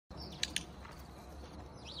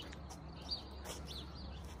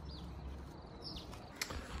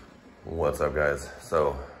What's up, guys?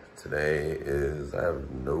 So today is, I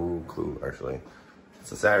have no clue actually.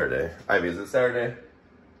 It's a Saturday. Ivy, is it Saturday?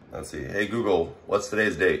 Let's see. Hey Google, what's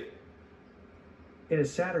today's date? It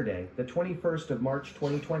is Saturday, the 21st of March,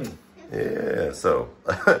 2020. Yeah, so,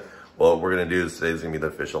 well, what we're gonna do is today's gonna be the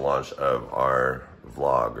official launch of our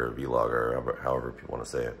vlog or vlog or however people wanna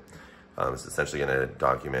say it. It's essentially gonna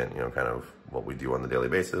document, kind of what we do on the daily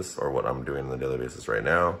basis or what I'm doing on the daily basis right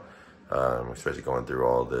now. Especially going through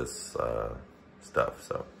all this stuff,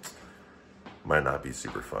 so might not be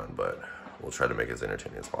super fun, but we'll try to make it as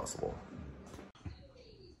entertaining as possible.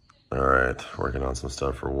 All right, working on some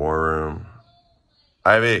stuff for War Room.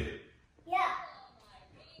 Ivy. Yeah.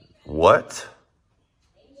 What?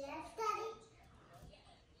 Yes, Daddy.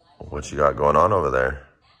 What you got going on over there?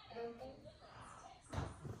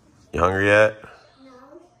 You hungry yet? No.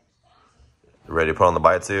 You ready to put on the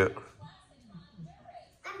bite suit?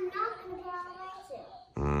 I'm not going to go on the way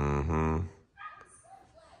to. Mm-hmm.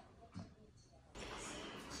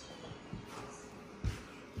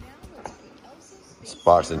 It's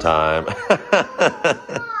boxing time.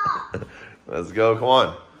 Let's go, come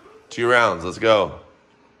on. 2 rounds, let's go.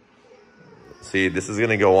 See, this is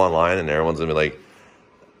gonna go online and everyone's gonna be like,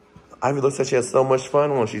 Ivy looks like she has so much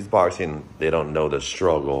fun when she's boxing. They don't know the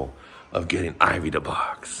struggle of getting Ivy to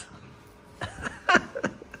box.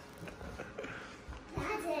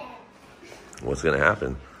 What's gonna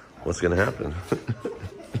happen? What's gonna happen?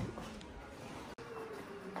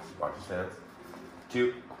 Boxing stance.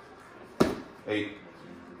 2, 8,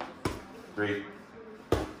 3,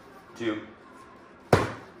 2,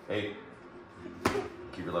 8.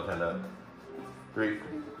 Keep your left hand up. 3,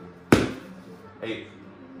 8.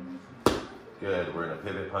 Good. We're gonna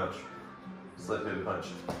pivot punch. Slip pivot punch.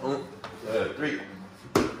 Good. 3.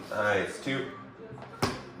 Nice. 2.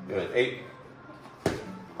 Good. 8.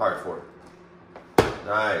 Hard 4.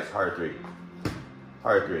 Nice. Hard 3.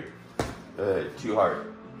 Hard 3. Good. 2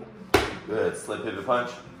 hard. Good. Slip pivot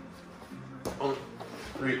punch.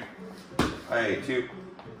 3. Hey, 2.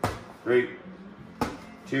 3.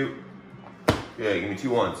 2. Good. Give me 2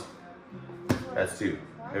 ones. That's 2.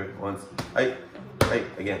 Hey, ones. Hey. Hey.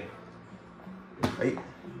 Again. Hey.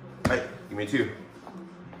 Hey. Give me 2.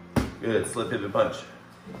 Good. Slip pivot punch.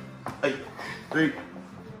 Hey. 3.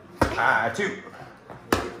 2.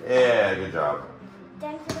 Yeah. Good job.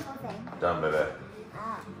 Done for the whole thing. Done, baby.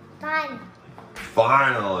 Done.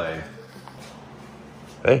 Finally.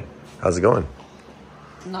 Hey, how's it going?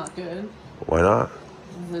 Not good. Why not?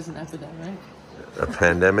 There's an epidemic. A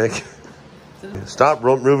pandemic? Stop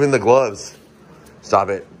removing the gloves. Stop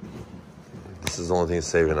it. This is the only thing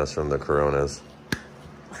saving us from the coronas.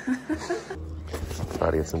 Try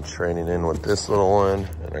to get some training in with this little one.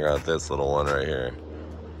 And I got this little one right here.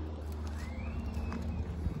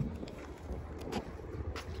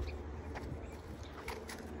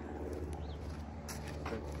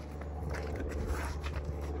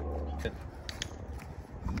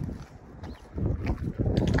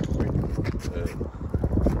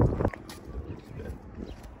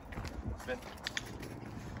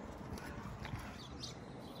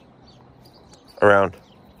 Around.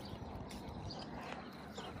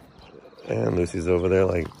 And Lucy's over there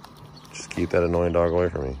like, just keep that annoying dog away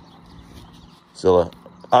from me. Zilla,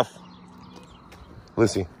 off.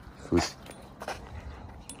 Lucy, who's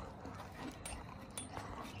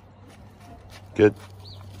good.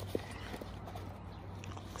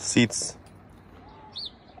 Seats.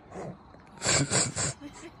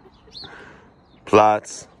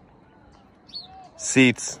 Plots.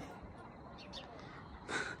 Seats.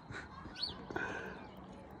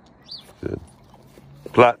 Good.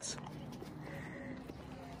 Plots.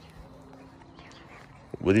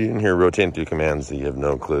 What do you hear rotating through commands that you have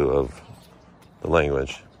no clue of the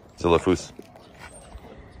language? Zillafus.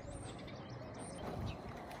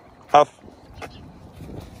 Off.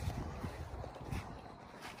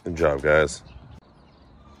 Good job, guys.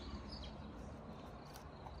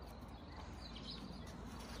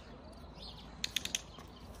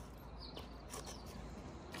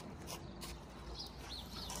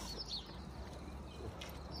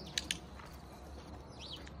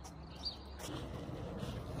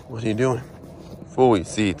 What are you doing? Fully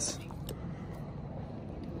seats.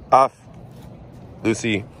 Off.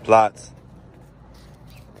 Lucy, plots.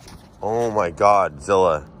 Oh my God,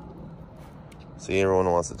 Zilla. See,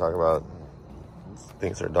 everyone wants to talk about,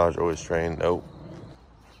 thinks their dogs are always trained. Nope.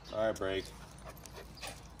 All right, break.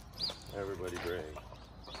 Everybody break.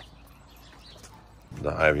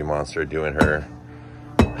 The Ivy monster doing her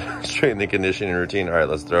strength and conditioning routine. All right,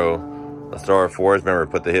 let's throw our 4s. Remember,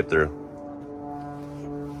 put the hip through.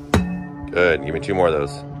 Good. Give me 2 more of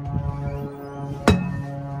those.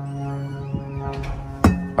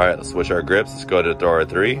 All right, let's switch our grips. Let's go to throw our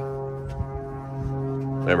 3.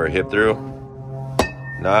 Remember, hip through.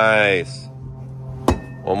 Nice.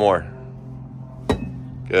 One more.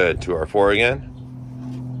 Good. To our 4 again.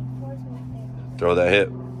 Throw that hip.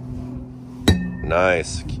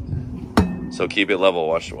 Nice. So keep it level.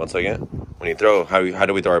 Watch 1 second. When you throw, how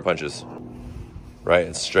do we throw our punches? Right,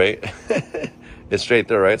 it's straight. It's straight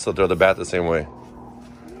through, right? So throw the bat the same way.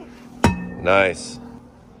 Nice.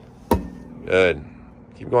 Good.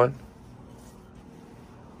 Keep going.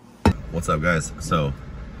 What's up, guys? So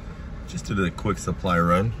just did a quick supply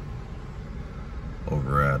run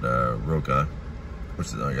over at Roca, which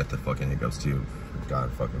is, I got the fucking hiccups too, for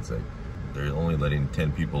God fucking sake. They're only letting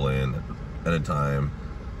 10 people in at a time,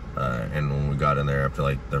 and when we got in there after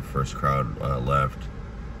like the first crowd left,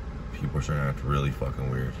 people were starting to act really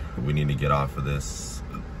fucking weird. We need to get off of this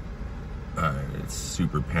it's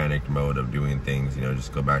super panicked mode of doing things, you know,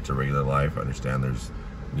 just go back to regular life. I understand there's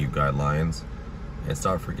new guidelines, and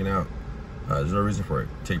stop freaking out. There's no reason for it.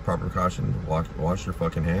 Take proper precaution. Wash your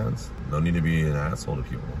fucking hands. No need to be an asshole to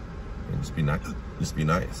people. And just be nice. Just be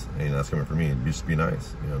nice. And that's coming from me. Just be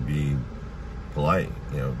nice. You know, be polite.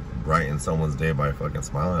 You know, brighten someone's day by fucking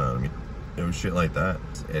smiling at them. You know, shit like that.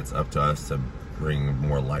 It's up to us to bring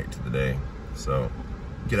more light to the day. So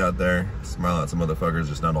get out there, smile at some motherfuckers.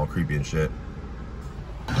 Just not all creepy and shit.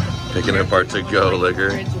 Picking apart to go liquor.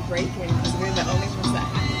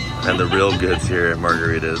 And the real goods here at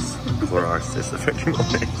Margaritas. Clorox disinfecting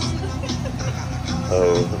wipes.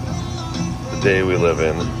 Oh, the day we live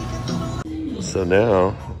in. So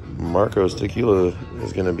now, Marco's tequila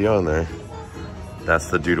is gonna be on there. That's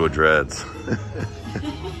the dude with dreads.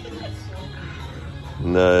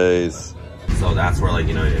 Nice. So that's where, like,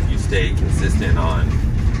 you know, if you stay consistent on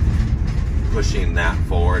pushing that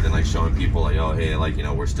forward and like showing people like, oh, hey, like, you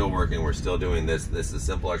know, we're still working, we're still doing this. This is a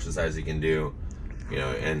simple exercise you can do, you know,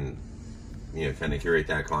 and you know, kind of curate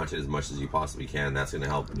that content as much as you possibly can. That's going to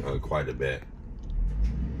help quite a bit.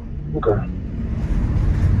 Okay.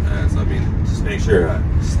 So I mean, just make sure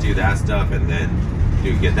just do that stuff, and then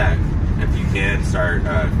get that. If you can, start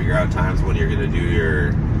figure out times when you're going to do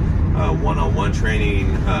your one-on-one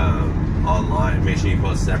training online. Make sure you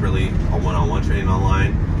post separately a one-on-one training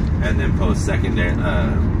online, and then post secondary,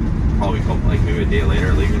 probably like maybe a day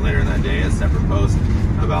later, leaving later in that day, a separate post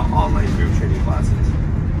about online group training classes.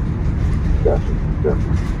 Gotcha.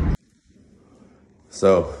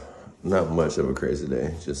 So, not much of a crazy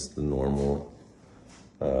day, just the normal,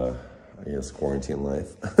 I guess, quarantine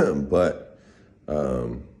life. But,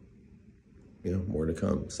 you know, more to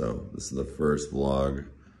come. So, this is the first vlog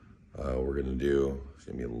we're gonna do. There's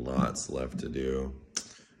gonna be lots left to do.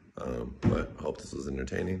 But I hope this was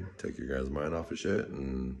entertaining. Take your guys' mind off of shit,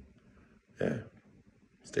 and yeah,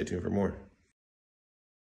 stay tuned for more.